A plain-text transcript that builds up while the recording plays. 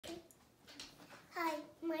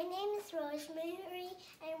My name is Rosemary,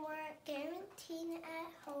 and we're at quarantine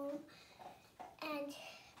at home, and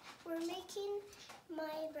we're making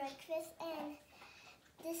my breakfast, and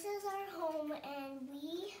this is our home, and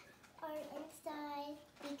we are inside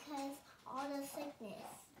because all the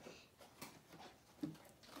sickness.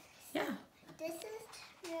 Yeah. This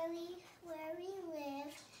is really where we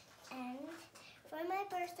live, and for my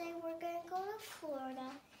birthday we're going to go to Florida,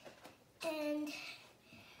 and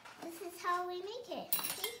this is how we make it.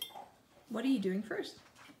 See? What are you doing first?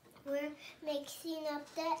 We're mixing up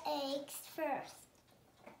the eggs first.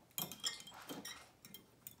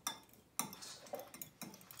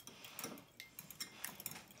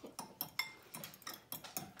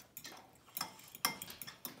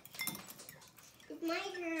 It's my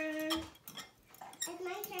turn. It's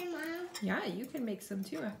my turn, Mom. Yeah, you can make some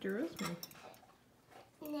too after Rosemary.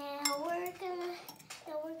 Now we're gonna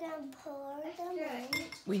pour them in.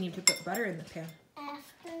 We need to put butter in the pan.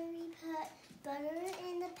 After we put butter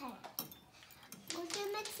in the pan, we're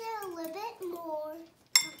gonna mix it a little bit more.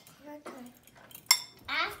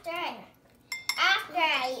 After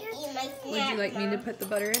I eat my snack. Would you like me to Mom. put the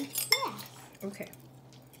butter in? Yes. Okay.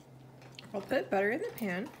 I'll put butter in the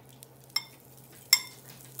pan.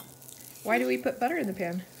 Why do we put butter in the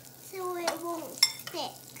pan? So it won't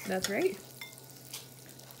stick. That's right.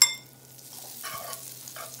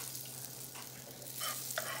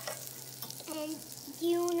 And do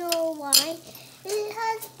you know why it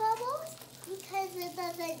has bubbles? Because it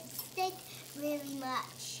doesn't stick very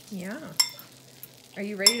much. Yeah. Are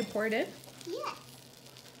you ready to pour it in? Yes.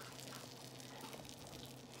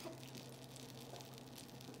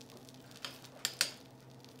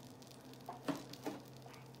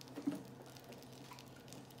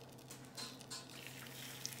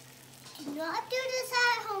 Do not do this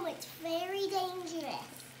at home. It's very dangerous.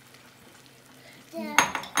 The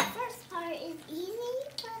first part is easy,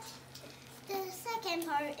 but the second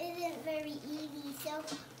part isn't very easy. So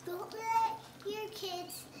don't let your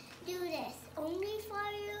kids do this. Only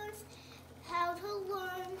 5-year-olds how to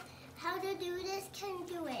learn how to do this can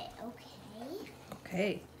do it, okay?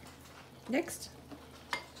 Okay. Next.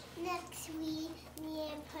 Next we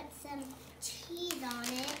need to put some cheese on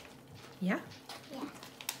it. Yeah. Yeah.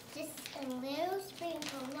 Just a little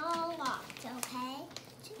sprinkle, not a lot, okay?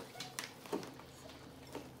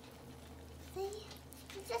 See?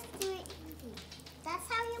 You just do it easy. That's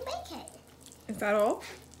how you make it. Is that all?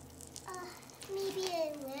 Maybe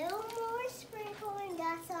a little more sprinkle and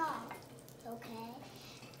that's all, okay?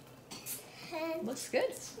 And Looks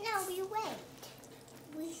good. now we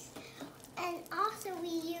wait. And also we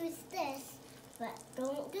use this, but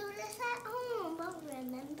don't do this at home,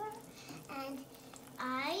 remember? And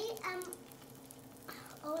I am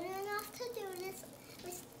old enough to do this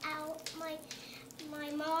without my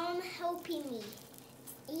mom helping me.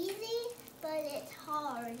 It's easy, but it's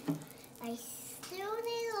hard. I still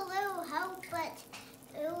need a little help, but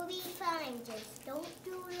it will be fine. Just don't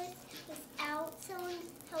do this without someone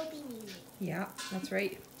helping you. Yeah, that's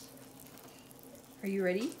right. Are you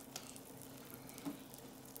ready?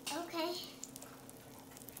 Okay.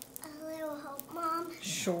 A little help, Mom.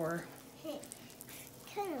 Sure.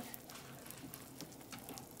 Kind of.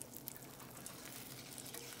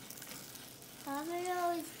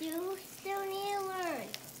 Always do still need to learn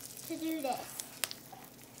to do this.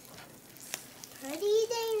 Pretty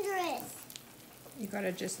dangerous. You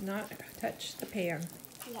gotta just not touch the pan.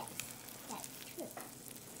 Yes, that's true.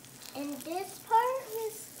 And this part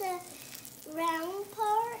is the round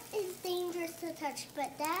part is dangerous to touch,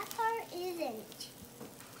 but that part isn't.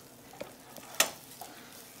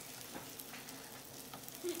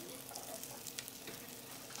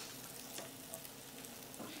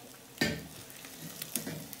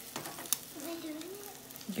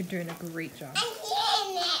 You're doing a great job.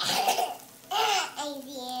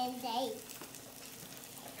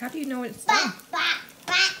 How do you know it's done?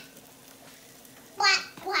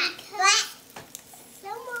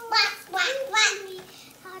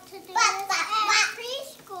 How to do this at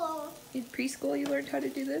preschool. In preschool you learned how to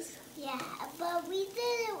do this? Yeah, but we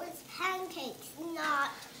did it with pancakes,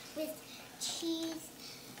 not with cheese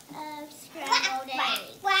scrambled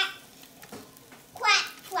eggs.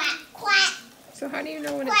 So how do you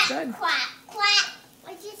know when it's done?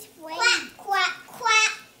 I just wait.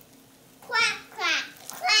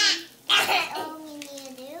 That's all we need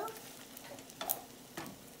to do.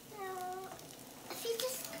 Now, if you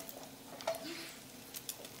just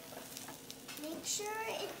make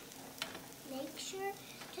sure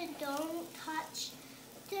to don't touch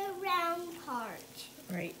the round part.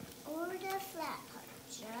 Right. Or the flat part.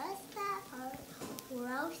 Just that part, or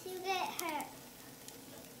else you get hurt.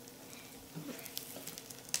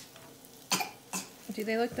 Do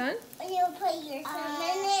they look done? You'll put your thumb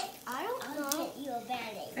in it. I don't know. I'll get you a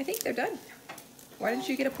Band-Aid. I think they're done. Why didn't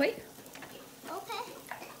you get a plate? Okay.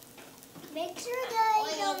 Make sure that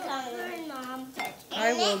you don't burn, Mom.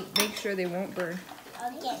 I will make sure they won't burn.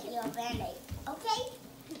 I'll get you a Band-Aid. Okay?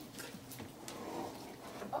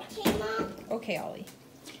 Okay, Mom? Okay, Ollie.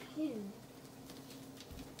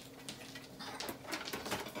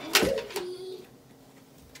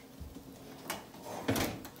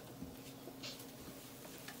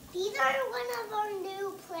 These are one of our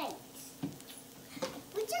new plates.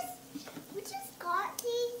 We just got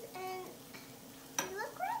these and they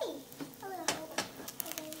look great.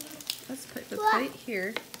 Let's put the plate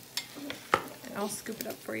here, and I'll scoop it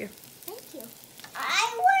up for you. Thank you.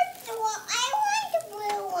 I want the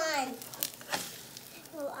blue one.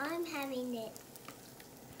 Well, I'm having it.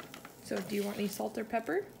 So, do you want any salt or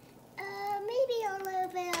pepper? Maybe a little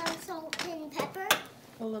bit of salt and pepper.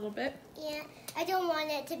 A little bit. Yeah, I don't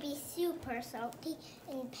want it to be super salty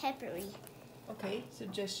and peppery. Okay, so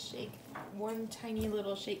just shake one tiny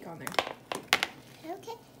little shake on there.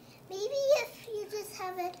 Okay, maybe if you just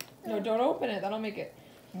have it. No, don't open it. That'll make it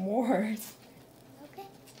more. Okay.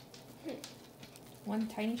 One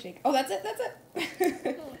tiny shake. Oh, that's it. That's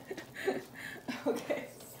it. Okay.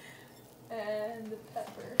 And the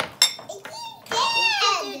pepper. You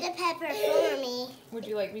can do the pepper for me. Would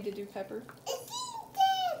you like me to do pepper?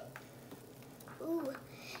 Ooh.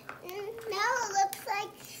 Now it looks like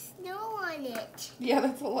snow on it. Yeah,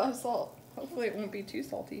 that's a lot of salt. Hopefully it won't be too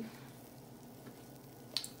salty.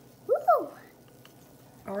 Woo!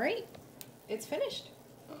 All right. It's finished.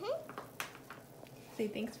 Mm-hmm. Say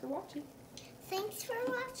thanks for watching. Thanks for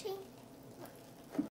watching.